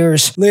couple of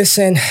years.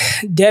 Listen,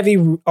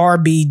 Devy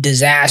RB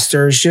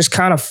disasters just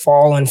kind of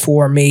falling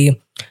for me.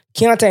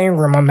 Keontae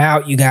Ingram, I'm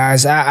out, you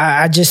guys.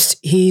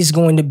 He's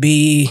going to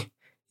be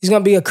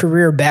a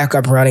career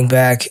backup running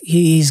back.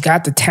 He's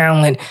got the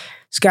talent,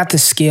 he's got the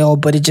skill,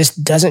 but it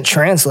just doesn't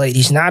translate.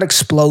 He's not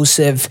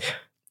explosive.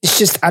 It's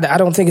just, I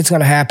don't think it's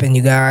going to happen,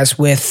 you guys,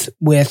 with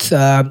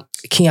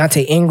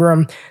Keontae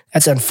Ingram.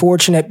 That's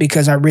unfortunate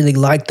because I really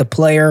like the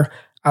player.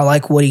 I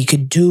like what he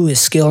could do, his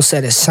skill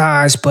set, his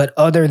size. But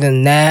other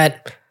than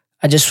that,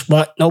 I just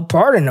want no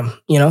part in him.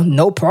 You know,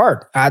 no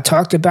part. I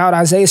talked about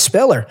Isaiah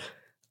Spiller.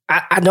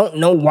 I don't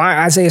know why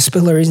Isaiah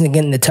Spiller isn't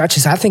getting the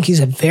touches. I think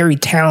he's a very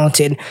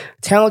talented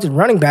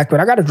running back, but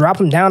I got to drop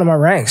him down in my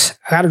ranks.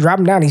 I got to drop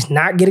him down. He's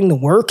not getting the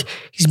work.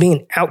 He's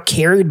being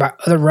out-carried by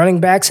other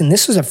running backs, and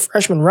this was a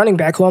freshman running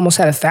back who almost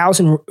had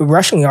 1,000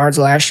 rushing yards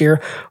last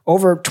year,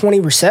 over 20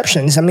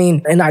 receptions. I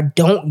mean, and I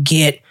don't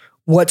get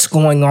what's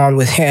going on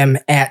with him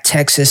at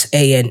Texas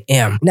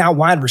A&M. Now,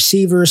 wide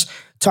receivers,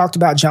 talked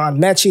about John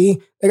Mechie.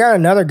 They got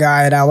another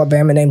guy at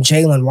Alabama named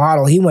Jalen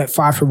Waddle. He went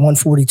 5 for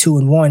 142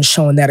 and 1,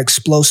 showing that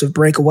explosive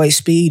breakaway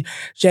speed.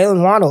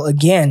 Jalen Waddle,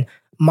 again,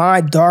 my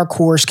dark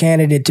horse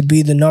candidate to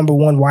be the number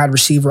 1 wide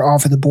receiver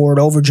off of the board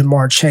over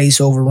Jamar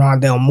Chase, over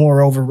Rondale Moore,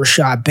 over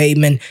Rashad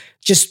Bateman.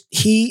 Just,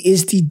 he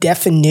is the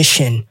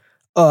definition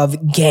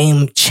of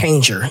game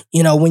changer.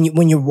 You know, when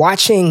you're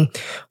watching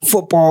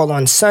football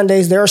on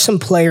Sundays, there are some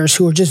players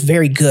who are just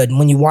very good.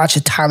 When you watch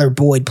a Tyler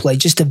Boyd play,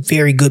 just a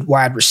very good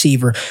wide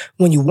receiver.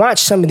 When you watch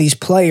some of these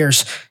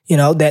players, you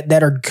know,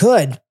 that are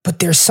good, but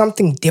there's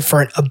something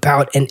different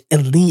about an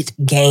elite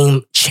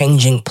game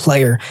changing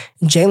player.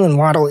 Jalen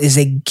Waddle is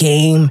a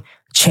game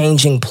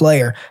changing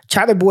player.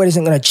 Tyler Boyd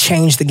isn't going to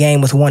change the game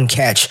with 1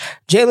 catch.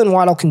 Jalen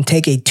Waddle can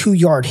take a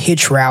 2-yard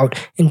hitch route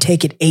and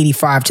take it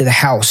 85 to the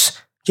house.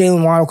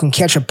 Jalen Waddle can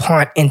catch a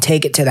punt and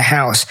take it to the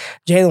house.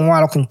 Jalen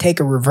Waddle can take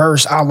a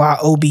reverse a la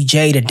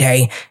OBJ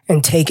today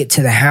and take it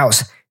to the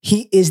house.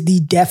 He is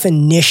the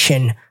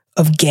definition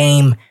of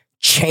game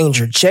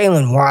changer.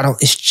 Jalen Waddle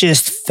is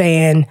just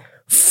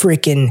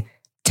fan-freaking-tastic.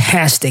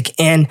 fantastic.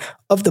 And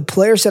of the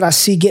players that I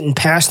see getting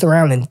passed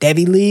around in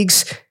Devy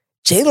leagues,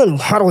 Jalen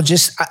Waddle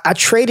I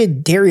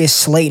traded Darius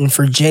Slayton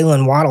for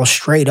Jalen Waddle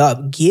straight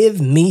up. Give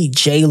me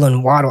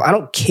Jalen Waddle. I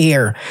don't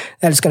care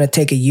that it's going to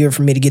take a year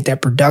for me to get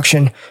that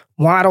production.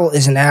 Waddle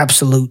is an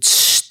absolute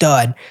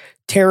stud.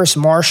 Terrace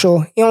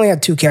Marshall, he only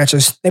had 2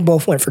 catches. They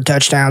both went for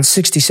touchdowns,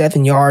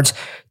 67 yards.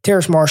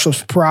 Terrace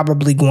Marshall's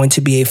probably going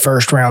to be a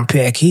first-round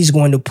pick. He's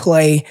going to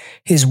play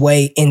his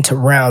way into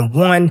round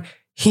 1.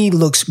 He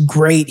looks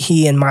great.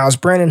 He and Miles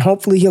Brennan.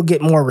 Hopefully he'll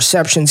get more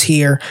receptions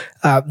here.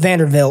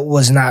 Vanderbilt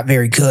was not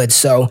very good.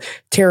 So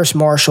Terrace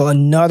Marshall,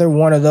 another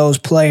one of those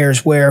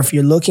players where if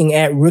you're looking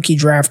at rookie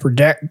draft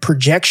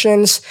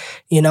projections,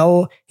 he's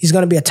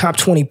going to be a top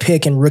 20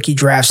 pick in rookie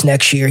drafts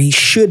next year. He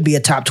should be a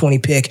top 20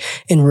 pick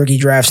in rookie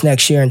drafts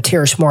next year. And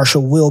Terrace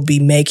Marshall will be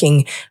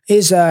making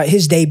his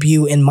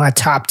debut in my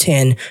top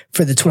 10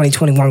 for the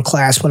 2021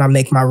 class when I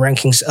make my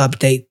rankings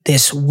update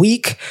this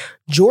week.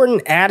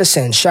 Jordan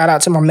Addison, shout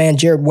out to my man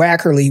Jared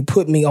Wackerly, who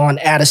put me on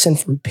Addison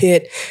from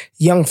Pitt.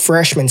 Young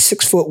freshman,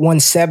 6'1",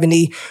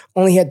 170,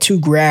 only had 2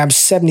 grabs,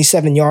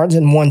 77 yards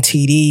and 1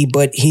 TD,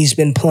 but he's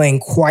been playing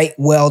quite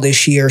well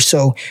this year.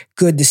 So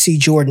good to see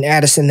Jordan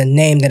Addison, the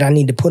name that I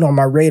need to put on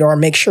my radar.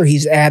 Make sure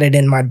he's added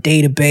in my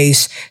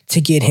database to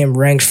get him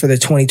ranked for the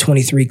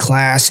 2023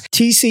 class.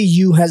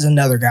 TCU has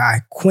another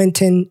guy,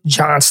 Quentin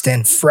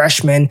Johnston,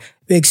 freshman,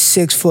 big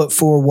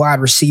 6'4" wide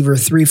receiver,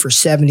 3 for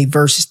 70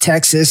 versus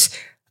Texas.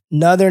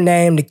 Another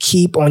name to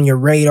keep on your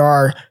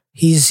radar.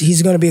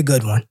 He's going to be a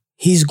good one.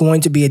 He's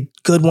going to be a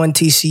good one.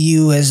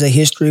 TCU has a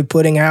history of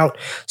putting out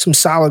some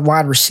solid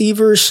wide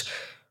receivers.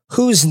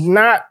 Who's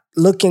not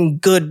looking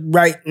good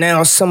right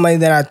now, somebody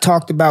that I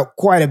talked about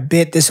quite a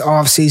bit this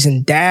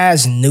offseason,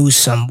 Daz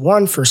Newsome,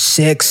 1 for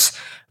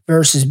 6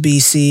 versus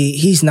BC.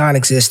 He's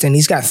non-existent.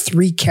 He's got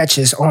 3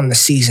 catches on the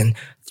season.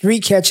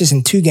 3 catches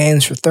in 2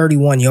 games for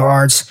 31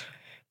 yards.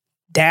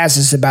 Daz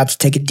is about to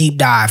take a deep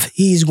dive.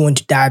 He's going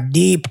to dive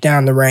deep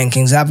down the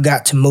rankings. I've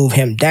got to move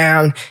him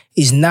down.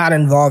 He's not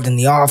involved in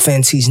the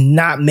offense. He's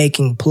not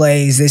making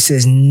plays. This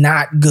is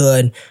not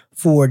good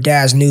for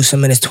Daz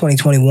Newsome in his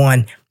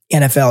 2021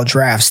 NFL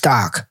draft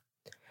stock.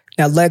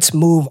 Now let's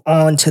move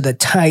on to the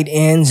tight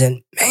ends.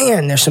 And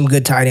man, there's some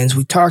good tight ends.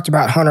 We talked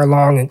about Hunter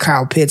Long and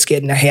Kyle Pitts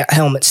getting a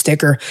helmet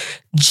sticker.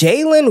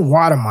 Jalen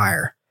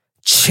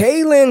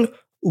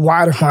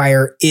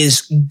Wydermyer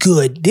is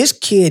good. This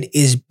kid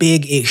is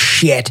big as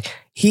shit.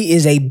 He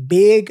is a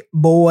big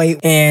boy,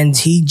 and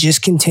he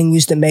just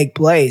continues to make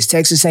plays.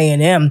 Texas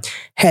A&M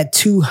had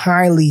 2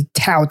 highly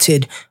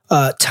touted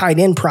tight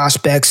end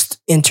prospects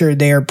enter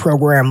their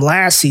program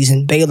last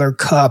season. Baylor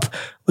Cupp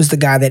was the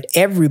guy that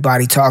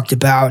everybody talked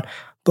about,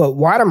 but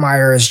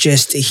Wydermyer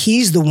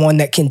he's the one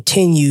that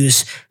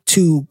continues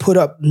to put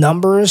up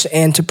numbers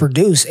and to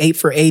produce. 8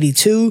 for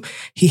 82.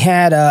 He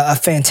had a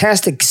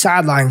fantastic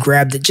sideline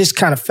grab that just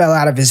kind of fell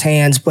out of his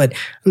hands. But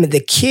I mean,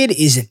 the kid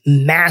is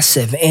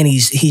massive and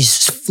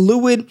he's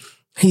fluid.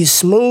 He's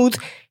smooth.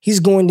 He's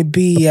going to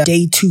be a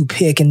day 2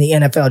 pick in the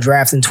NFL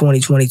draft in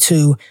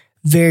 2022.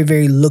 Very,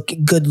 very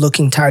good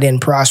looking tight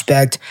end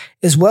prospect,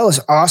 as well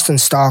as Austin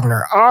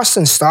Stogner.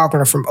 Austin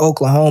Stogner from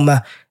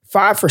Oklahoma.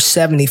 5 for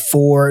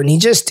 74. And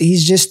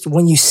he's just,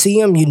 when you see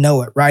him, you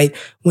know it, right?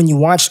 When you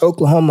watched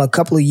Oklahoma a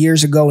couple of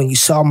years ago and you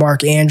saw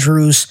Mark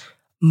Andrews,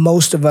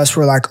 most of us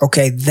were like,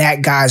 okay,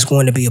 that guy's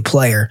going to be a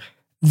player.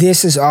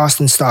 This is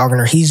Austin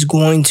Stogner. He's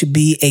going to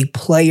be a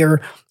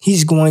player.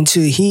 He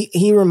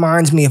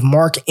reminds me of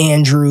Mark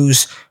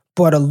Andrews,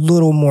 but a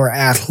little more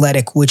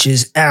athletic, which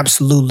is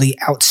absolutely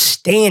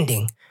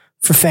outstanding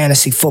for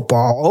fantasy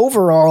football.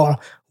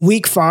 Overall,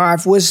 Week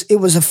 5 was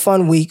a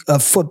fun week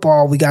of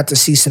football. We got to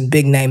see some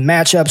big name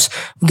matchups.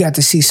 We got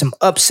to see some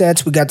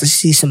upsets. We got to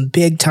see some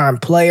big time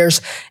players.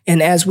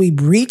 And as we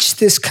reach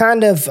this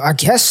kind of, I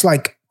guess,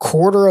 like a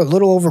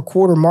little over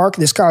quarter mark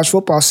of this college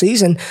football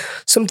season,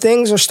 some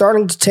things are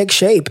starting to take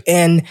shape.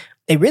 And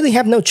they really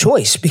have no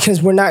choice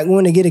because we're not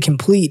going to get a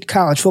complete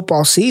college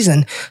football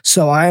season.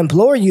 So I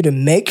implore you to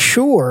make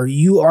sure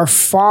you are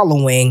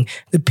following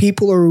the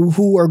people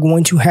who are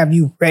going to have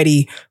you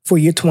ready for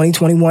your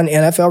 2021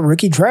 NFL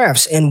rookie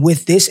drafts. And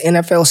with this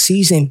NFL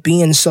season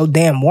being so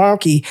damn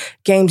wonky,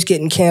 games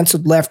getting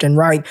canceled left and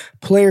right,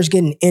 players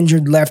getting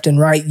injured left and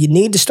right, you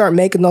need to start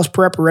making those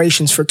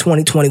preparations for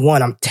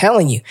 2021. I'm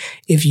telling you,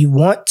 if you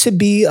want to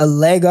be a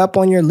leg up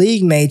on your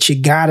league mates,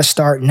 you got to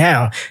start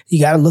now. You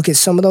got to look at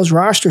some of those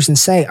rosters and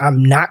say,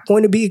 I'm not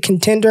going to be a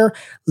contender.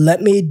 Let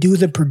me do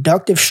the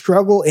productive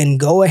struggle and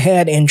go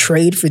ahead and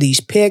trade for these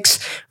picks.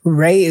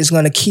 Ray is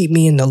going to keep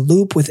me in the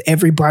loop with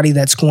everybody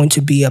that's going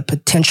to be a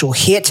potential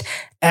hit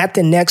at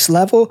the next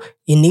level.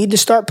 You need to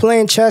start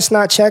playing chess,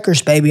 not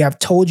checkers, baby. I've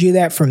told you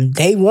that from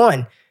day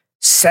one.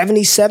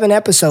 78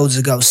 episodes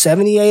ago.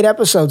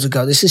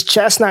 This is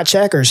chess, not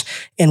checkers.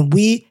 And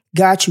we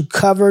got you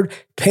covered.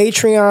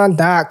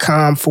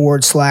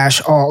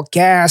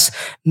 Patreon.com/allgas.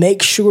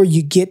 Make sure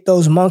you get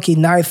those Monkey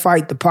Knife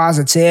Fight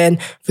deposits in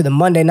for the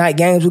Monday night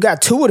games. We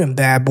got two of them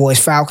bad boys,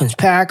 Falcons,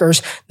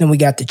 Packers. Then we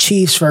got the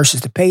Chiefs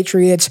versus the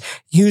Patriots.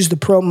 Use the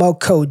promo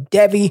code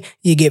DEVY.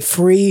 You get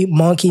free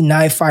Monkey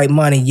Knife Fight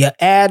money. You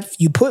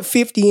put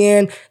 50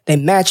 in, they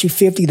match you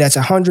 50. That's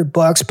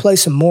 $100. Play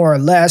some more or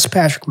less.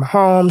 Patrick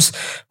Mahomes,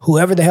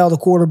 whoever the hell the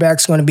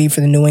quarterback's going to be for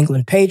the New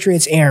England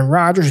Patriots, Aaron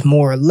Rodgers,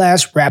 more or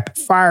less, rapid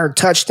fire,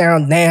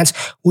 touchdown dance.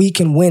 We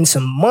can win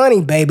some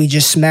money, baby.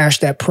 Just smash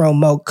that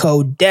promo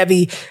code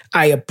DEVY.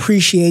 I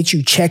appreciate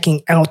you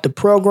checking out the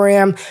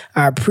program.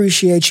 I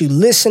appreciate you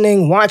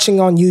listening, watching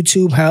on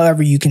YouTube,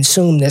 however you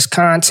consume this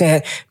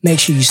content. Make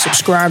sure you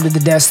subscribe to the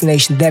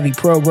Destination Devy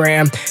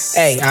program.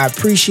 Hey, I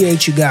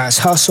appreciate you guys.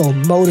 Hustle,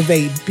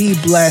 motivate, be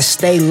blessed,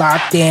 stay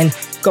locked in.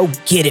 Go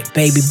get it,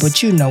 baby.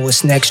 But you know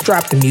what's next.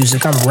 Drop the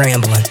music. I'm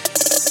rambling.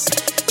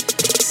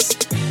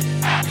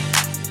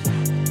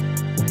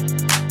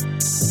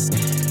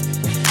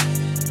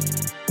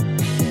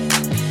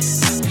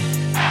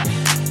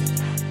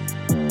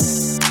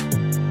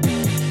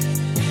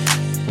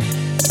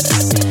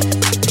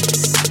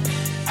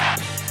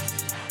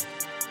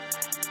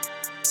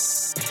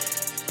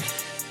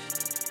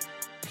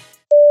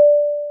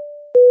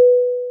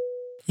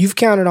 You've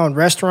counted on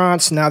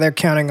restaurants, now they're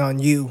counting on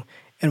you.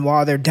 And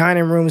while their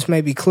dining rooms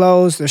may be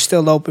closed, they're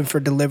still open for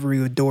delivery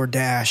with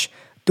DoorDash.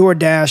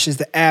 DoorDash is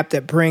the app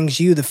that brings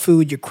you the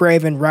food you're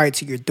craving right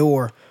to your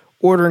door.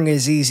 Ordering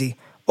is easy.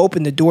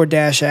 Open the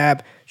DoorDash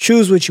app,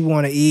 choose what you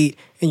want to eat,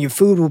 and your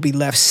food will be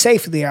left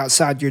safely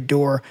outside your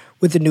door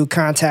with the new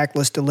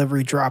contactless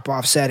delivery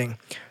drop-off setting.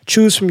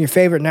 Choose from your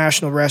favorite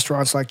national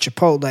restaurants like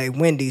Chipotle,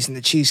 Wendy's, and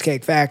the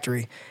Cheesecake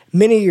Factory.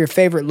 Many of your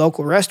favorite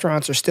local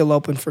restaurants are still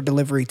open for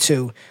delivery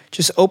too.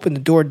 Just open the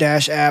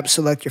DoorDash app,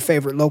 select your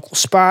favorite local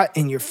spot,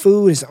 and your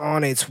food is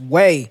on its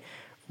way.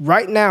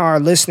 Right now,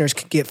 our listeners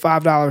can get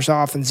 $5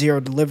 off and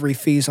zero delivery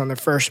fees on their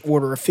first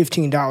order of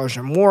 $15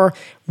 or more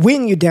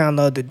when you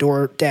download the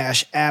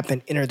DoorDash app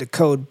and enter the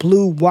code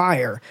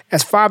BLUEWIRE.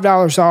 That's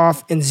 $5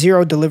 off and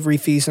zero delivery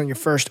fees on your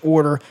first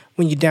order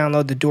when you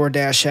download the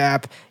DoorDash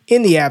app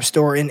in the App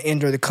Store and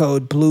enter the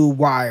code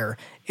BLUEWIRE.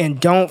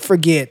 And don't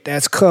forget,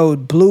 that's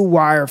code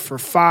BLUEWIRE for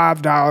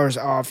 $5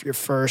 off your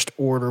first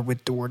order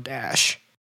with DoorDash.